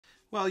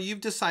Well,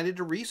 you've decided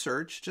to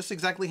research just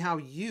exactly how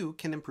you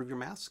can improve your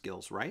math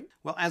skills, right?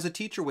 Well, as a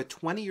teacher with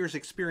 20 years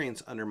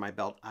experience under my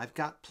belt, I've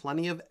got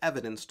plenty of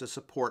evidence to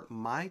support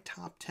my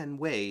top 10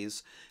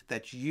 ways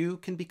that you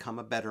can become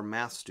a better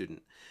math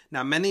student.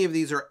 Now, many of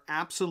these are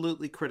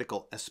absolutely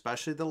critical,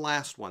 especially the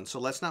last one. So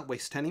let's not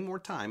waste any more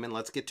time and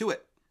let's get to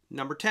it.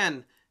 Number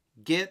 10,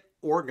 get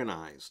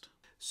organized.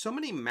 So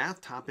many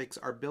math topics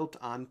are built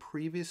on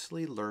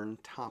previously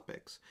learned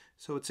topics.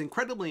 So it's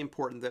incredibly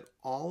important that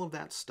all of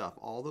that stuff,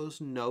 all those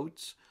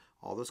notes,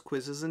 all those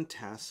quizzes and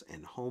tests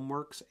and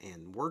homeworks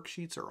and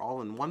worksheets are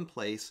all in one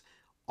place,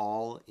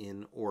 all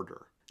in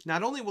order.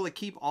 Not only will it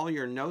keep all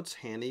your notes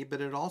handy,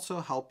 but it also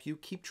help you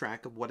keep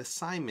track of what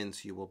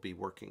assignments you will be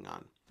working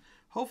on.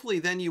 Hopefully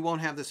then you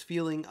won't have this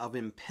feeling of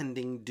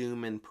impending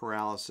doom and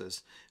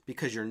paralysis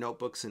because your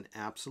notebook's an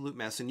absolute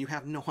mess and you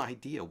have no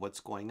idea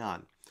what's going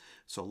on.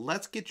 So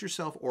let's get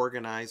yourself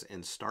organized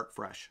and start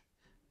fresh.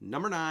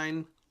 Number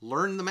 9,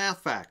 learn the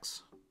math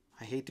facts.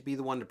 I hate to be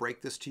the one to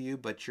break this to you,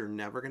 but you're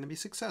never going to be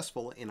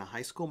successful in a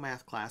high school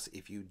math class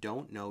if you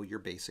don't know your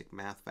basic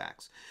math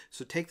facts.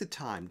 So take the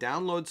time,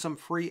 download some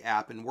free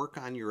app and work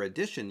on your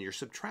addition, your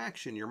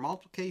subtraction, your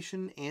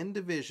multiplication, and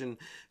division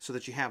so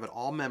that you have it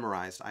all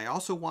memorized. I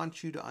also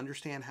want you to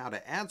understand how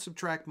to add,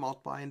 subtract,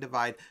 multiply, and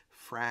divide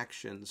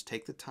fractions.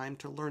 Take the time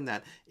to learn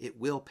that. It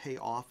will pay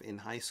off in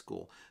high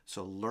school.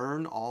 So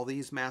learn all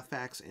these math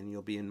facts and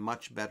you'll be in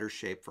much better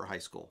shape for high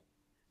school.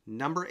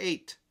 Number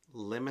 8,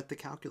 limit the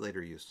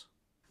calculator use.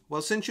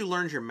 Well, since you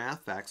learned your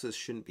math facts, this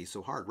shouldn't be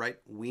so hard, right?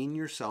 Wean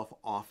yourself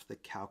off the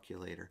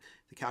calculator.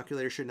 The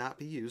calculator should not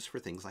be used for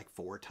things like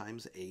 4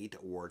 times 8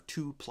 or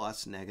 2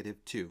 plus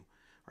 -2. All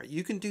right,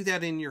 you can do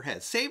that in your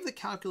head. Save the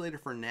calculator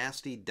for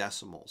nasty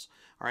decimals,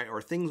 all right, or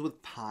things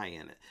with pi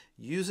in it.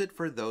 Use it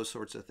for those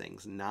sorts of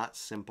things, not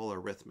simple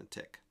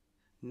arithmetic.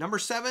 Number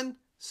 7,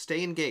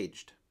 stay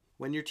engaged.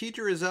 When your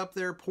teacher is up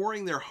there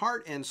pouring their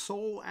heart and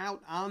soul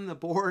out on the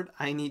board,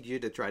 I need you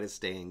to try to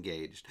stay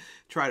engaged.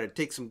 Try to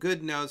take some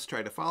good notes,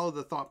 try to follow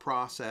the thought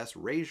process,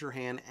 raise your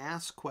hand,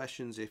 ask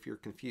questions if you're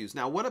confused.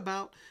 Now, what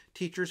about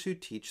teachers who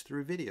teach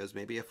through videos,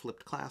 maybe a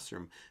flipped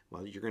classroom?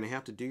 Well, you're going to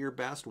have to do your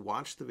best,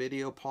 watch the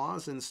video,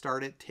 pause and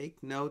start it,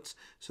 take notes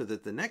so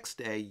that the next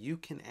day you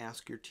can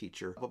ask your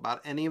teacher about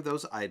any of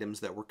those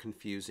items that were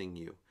confusing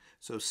you.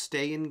 So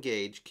stay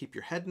engaged, keep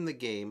your head in the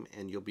game,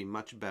 and you'll be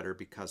much better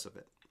because of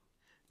it.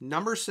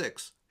 Number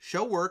 6,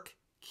 show work,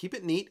 keep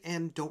it neat,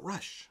 and don't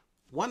rush.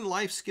 One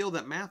life skill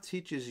that math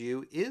teaches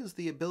you is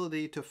the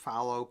ability to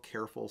follow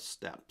careful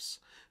steps.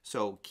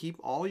 So keep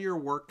all your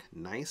work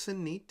nice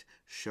and neat,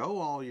 show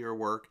all your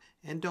work,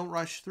 and don't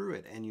rush through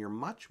it. And you're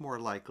much more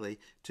likely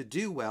to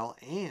do well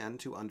and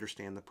to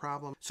understand the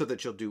problem so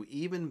that you'll do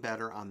even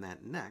better on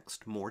that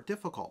next, more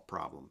difficult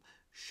problem.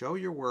 Show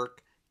your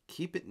work,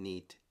 keep it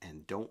neat,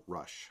 and don't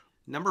rush.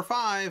 Number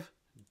 5,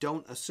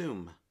 don't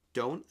assume.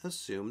 Don't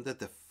assume that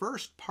the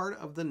first part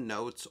of the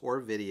notes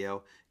or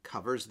video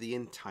covers the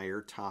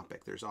entire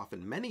topic. There's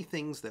often many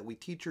things that we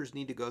teachers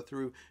need to go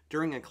through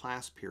during a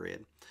class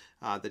period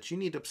that you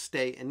need to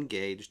stay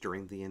engaged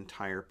during the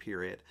entire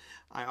period.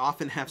 I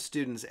often have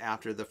students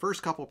after the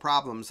first couple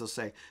problems, they'll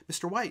say,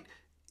 "Mr. White,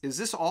 is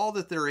this all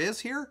that there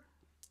is here?"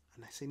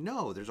 And I say,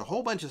 no, there's a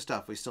whole bunch of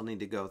stuff we still need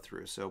to go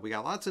through. So we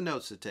got lots of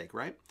notes to take,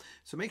 right?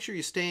 So make sure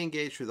you stay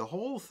engaged through the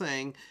whole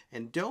thing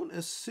and don't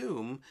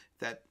assume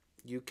that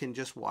you can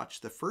just watch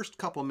the first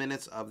couple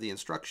minutes of the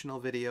instructional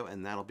video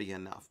and that'll be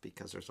enough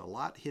because there's a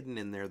lot hidden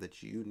in there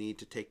that you need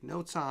to take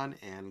notes on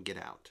and get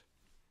out.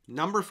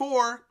 Number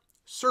 4,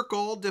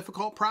 circle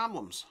difficult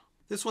problems.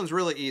 This one's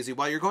really easy.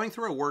 While you're going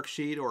through a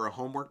worksheet or a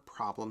homework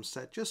problem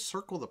set, just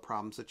circle the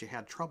problems that you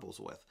had troubles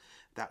with.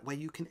 That way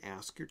you can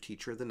ask your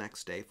teacher the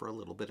next day for a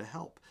little bit of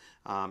help.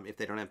 If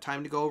they don't have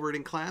time to go over it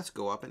in class,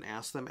 go up and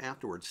ask them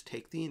afterwards.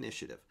 Take the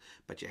initiative.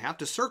 But you have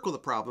to circle the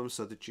problems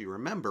so that you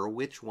remember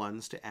which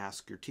ones to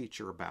ask your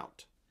teacher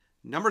about.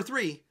 Number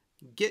 3,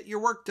 get your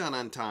work done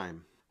on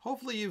time.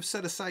 Hopefully you've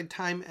set aside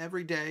time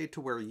every day to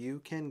where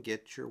you can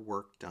get your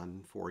work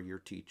done for your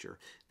teacher.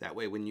 That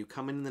way when you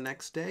come in the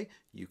next day,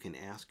 you can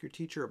ask your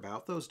teacher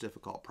about those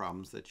difficult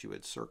problems that you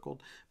had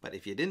circled. But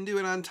if you didn't do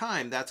it on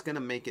time, that's going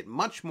to make it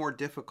much more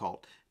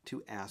difficult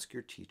to ask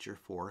your teacher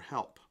for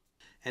help.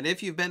 And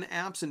if you've been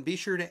absent, be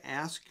sure to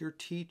ask your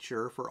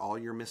teacher for all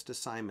your missed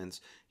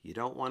assignments. You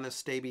don't want to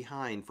stay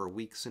behind for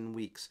weeks and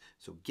weeks.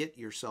 So get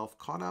yourself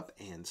caught up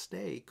and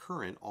stay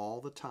current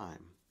all the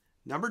time.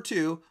 Number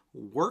 2,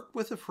 work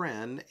with a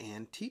friend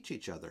and teach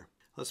each other.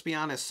 Let's be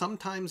honest,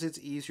 sometimes it's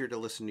easier to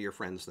listen to your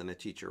friends than a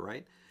teacher,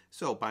 right?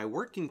 So by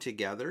working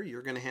together,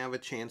 you're going to have a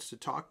chance to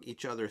talk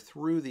each other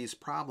through these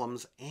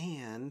problems,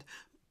 and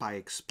by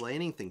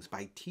explaining things,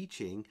 by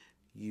teaching,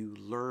 you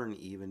learn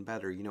even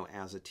better. You know,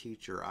 as a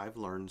teacher, I've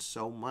learned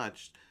so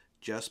much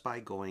just by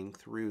going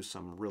through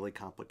some really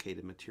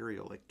complicated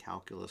material like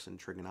calculus and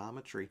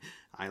trigonometry.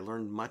 I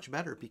learned much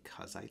better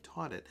because I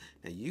taught it.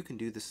 Now you can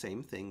do the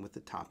same thing with the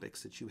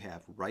topics that you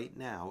have right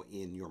now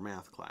in your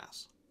math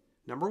class.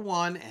 Number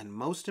one, and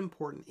most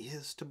important,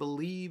 is to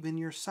believe in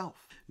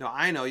yourself. Now,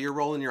 I know you're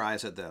rolling your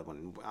eyes at that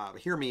one.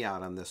 Hear me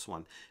out on this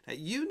one. Now,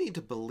 you need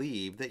to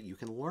believe that you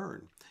can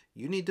learn.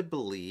 You need to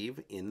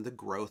believe in the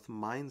growth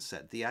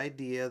mindset, the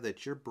idea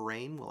that your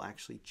brain will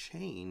actually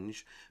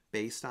change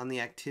based on the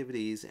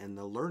activities and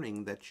the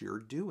learning that you're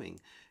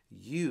doing.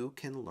 You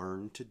can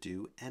learn to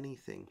do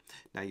anything.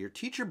 Now, your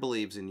teacher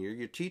believes in you.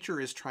 Your teacher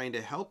is trying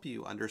to help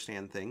you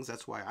understand things.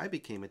 That's why I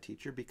became a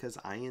teacher, because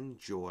I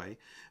enjoy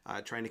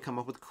trying to come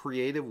up with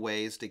creative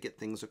ways to get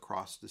things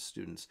across to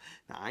students.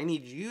 Now, I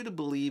need you to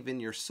believe in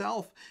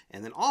yourself,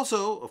 and then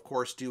also, of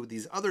course, do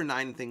these other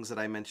 9 things that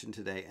I mentioned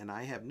today, and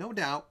I have no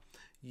doubt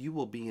you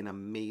will be an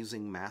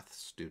amazing math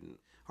student.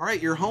 All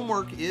right, your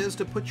homework is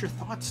to put your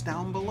thoughts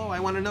down below.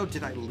 I want to know,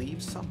 did I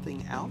leave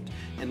something out?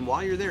 And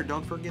while you're there,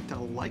 don't forget to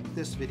like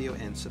this video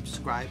and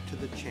subscribe to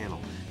the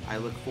channel. I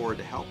look forward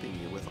to helping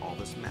you with all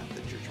this math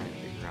that you're trying to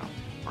figure out.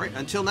 All right,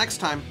 until next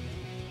time.